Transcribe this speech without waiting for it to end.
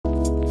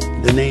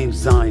the name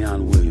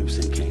Zion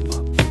Williamson came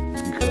up?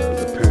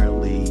 Because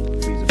apparently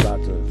he's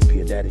about to be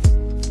a daddy.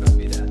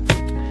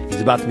 He's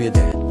about to be a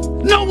dad.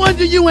 No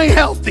wonder you ain't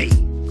healthy.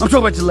 I'm talking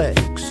about your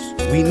legs.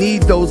 We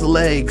need those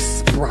legs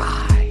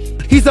spry.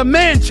 He's a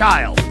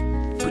man-child.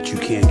 But you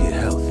can't get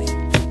healthy.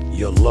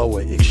 Your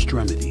lower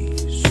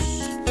extremities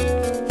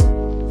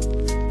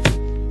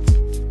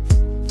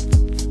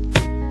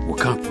were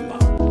compromised.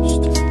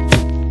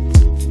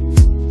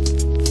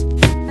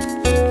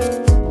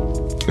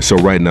 So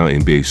right now,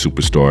 NBA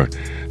superstar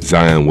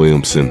Zion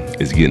Williamson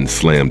is getting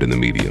slammed in the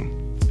media.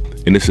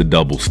 And it's a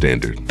double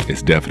standard.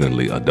 It's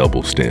definitely a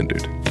double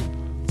standard.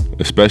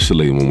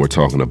 Especially when we're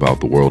talking about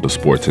the world of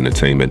sports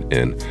entertainment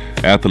and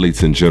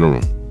athletes in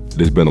general.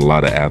 There's been a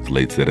lot of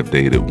athletes that have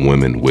dated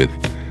women with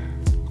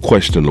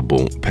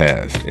questionable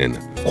past and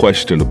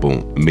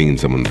questionable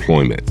means of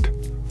employment.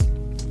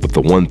 But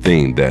the one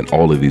thing that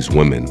all of these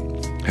women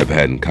have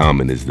had in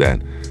common is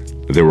that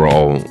they were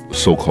all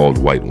so-called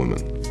white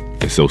women.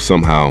 And so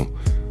somehow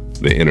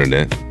the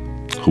internet,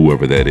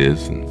 whoever that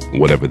is and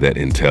whatever that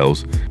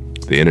entails,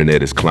 the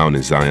internet is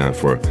clowning Zion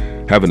for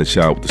having a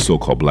child with a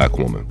so-called black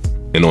woman.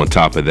 And on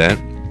top of that,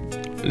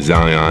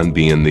 Zion,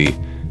 being the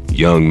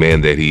young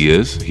man that he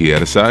is, he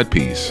had a side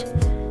piece.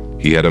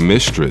 He had a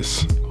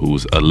mistress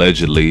who's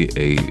allegedly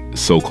a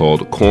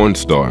so-called corn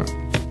star.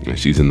 And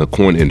she's in the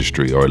corn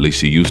industry, or at least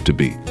she used to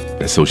be.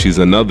 And so she's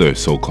another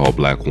so-called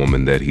black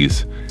woman that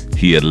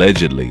he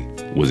allegedly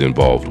was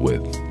involved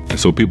with. And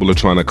so people are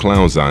trying to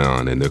clown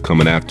Zion and they're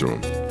coming after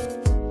him.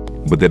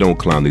 But they don't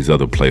clown these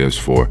other players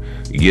for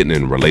getting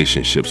in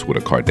relationships with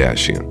a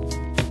Kardashian.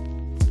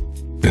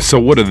 And so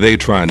what are they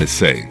trying to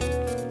say?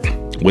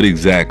 What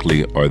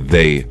exactly are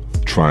they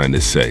trying to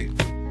say?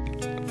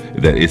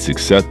 That it's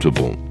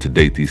acceptable to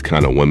date these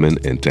kind of women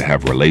and to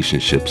have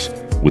relationships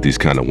with these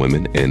kind of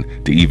women and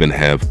to even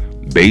have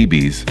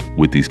babies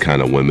with these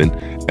kind of women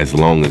as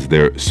long as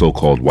they're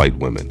so-called white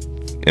women.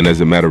 And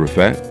as a matter of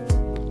fact,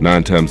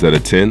 9 times out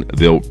of 10,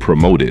 they'll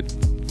promote it.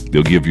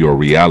 They'll give you a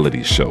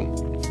reality show.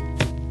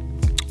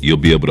 You'll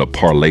be able to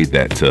parlay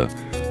that to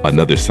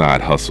another side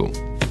hustle.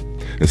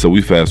 And so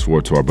we fast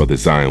forward to our brother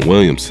Zion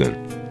Williamson,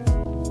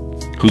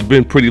 who's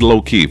been pretty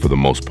low-key for the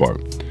most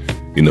part.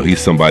 You know, he's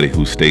somebody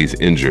who stays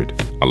injured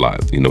a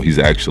lot. You know, he's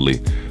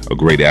actually a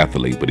great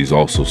athlete, but he's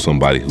also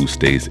somebody who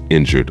stays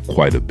injured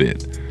quite a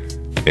bit.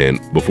 And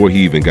before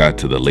he even got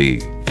to the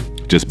league,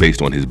 just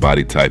based on his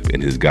body type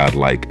and his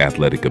godlike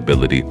athletic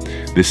ability,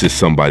 this is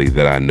somebody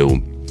that I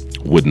knew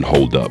wouldn't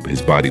hold up.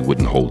 His body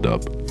wouldn't hold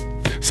up.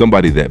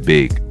 Somebody that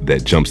big,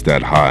 that jumps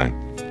that high,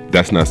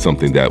 that's not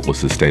something that was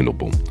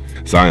sustainable.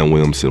 Zion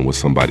Williamson was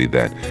somebody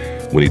that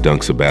when he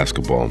dunks a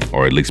basketball,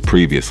 or at least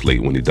previously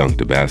when he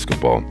dunked a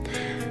basketball,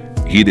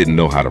 he didn't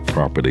know how to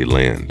properly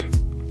land.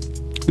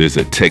 There's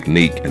a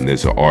technique and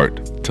there's an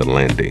art to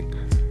landing.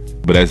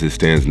 But as it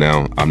stands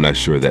now, I'm not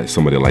sure that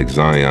somebody like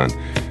Zion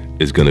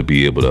is going to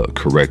be able to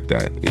correct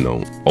that. You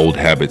know, old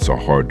habits are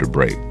hard to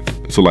break.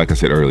 So like I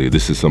said earlier,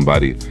 this is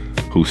somebody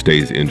who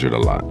stays injured a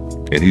lot.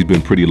 And he's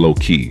been pretty low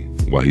key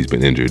while he's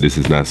been injured. This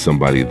is not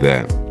somebody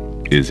that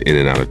is in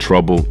and out of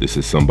trouble. This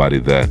is somebody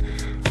that,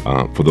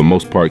 for the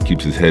most part,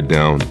 keeps his head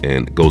down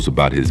and goes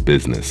about his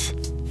business.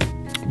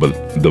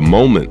 But the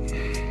moment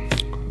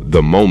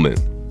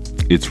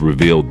it's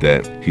revealed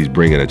that he's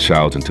bringing a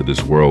child into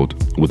this world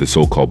with a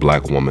so-called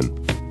black woman,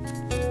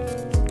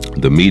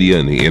 the media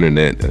and the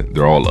internet,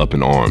 they're all up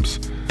in arms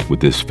with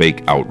this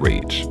fake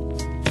outrage.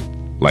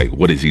 Like,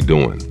 what is he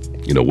doing?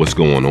 You know, what's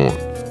going on?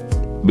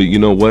 But you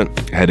know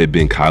what? Had it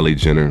been Kylie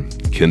Jenner,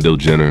 Kendall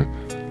Jenner,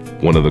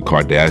 one of the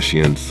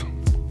Kardashians,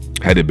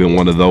 had it been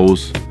one of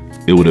those,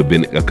 it would have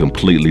been a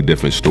completely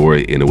different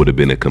story and it would have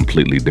been a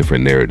completely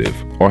different narrative.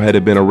 Or had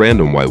it been a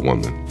random white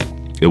woman,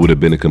 it would have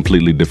been a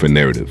completely different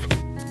narrative.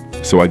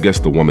 So I guess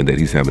the woman that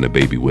he's having a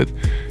baby with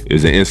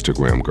is an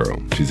Instagram girl.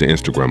 She's an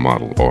Instagram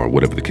model or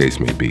whatever the case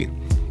may be.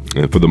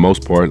 And for the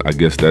most part, I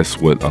guess that's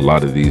what a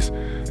lot of these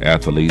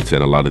athletes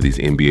and a lot of these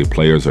NBA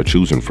players are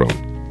choosing from.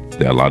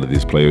 That a lot of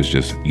these players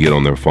just get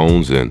on their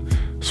phones and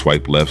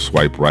swipe left,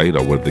 swipe right,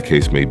 or whatever the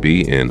case may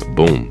be, and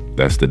boom,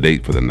 that's the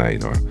date for the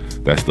night, or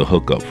that's the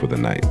hookup for the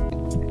night.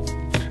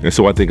 And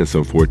so I think it's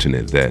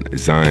unfortunate that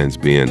Zion's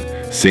being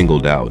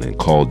singled out and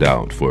called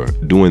out for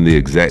doing the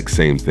exact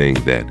same thing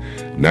that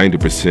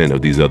 90%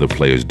 of these other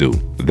players do.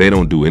 They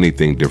don't do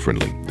anything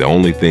differently. The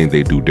only thing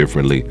they do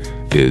differently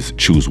is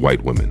choose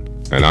white women.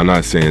 And I'm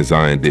not saying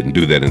Zion didn't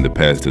do that in the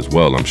past as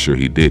well. I'm sure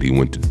he did. He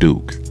went to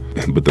Duke.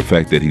 But the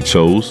fact that he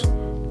chose,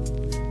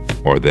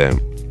 or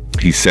that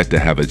he's set to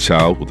have a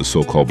child with a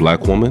so-called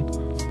black woman,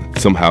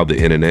 somehow the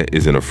internet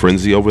is in a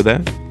frenzy over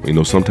that. You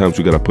know, sometimes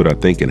we got to put our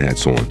thinking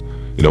hats on.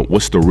 You know,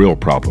 what's the real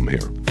problem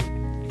here?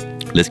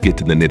 Let's get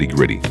to the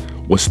nitty-gritty.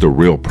 What's the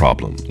real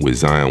problem with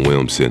Zion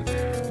Williamson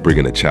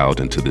bringing a child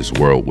into this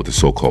world with a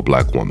so-called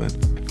black woman?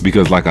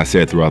 Because like I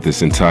said throughout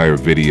this entire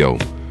video,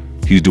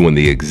 he's doing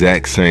the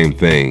exact same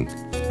thing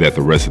that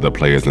the rest of the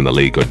players in the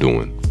league are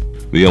doing.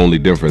 The only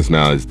difference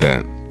now is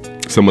that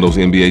some of those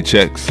NBA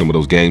checks, some of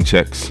those game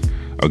checks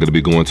are going to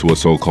be going to a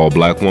so-called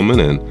black woman,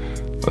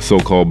 and a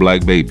so-called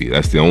black baby.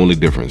 That's the only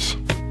difference.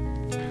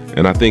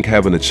 And I think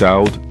having a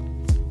child,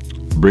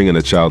 bringing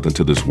a child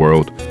into this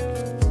world,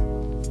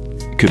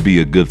 could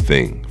be a good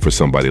thing for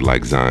somebody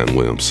like Zion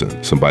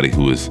Williamson, somebody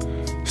who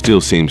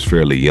still seems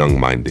fairly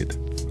young-minded.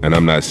 And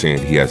I'm not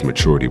saying he has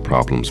maturity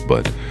problems,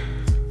 but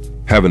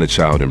having a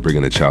child and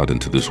bringing a child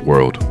into this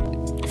world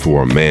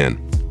for a man,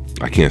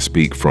 I can't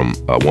speak from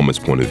a woman's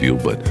point of view,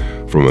 but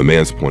from a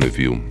man's point of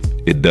view,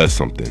 it does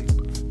something.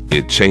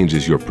 It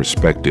changes your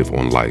perspective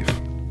on life,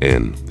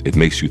 and it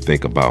makes you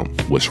think about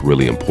what's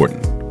really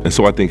important. And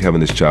so I think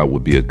having this child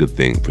would be a good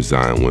thing for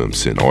Zion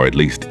Williamson, or at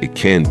least it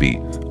can be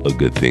a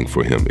good thing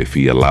for him if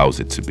he allows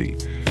it to be.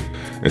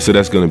 And so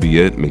that's going to be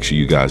it. Make sure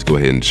you guys go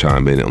ahead and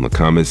chime in on the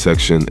comment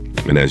section.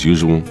 And as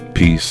usual,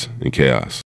 peace and chaos.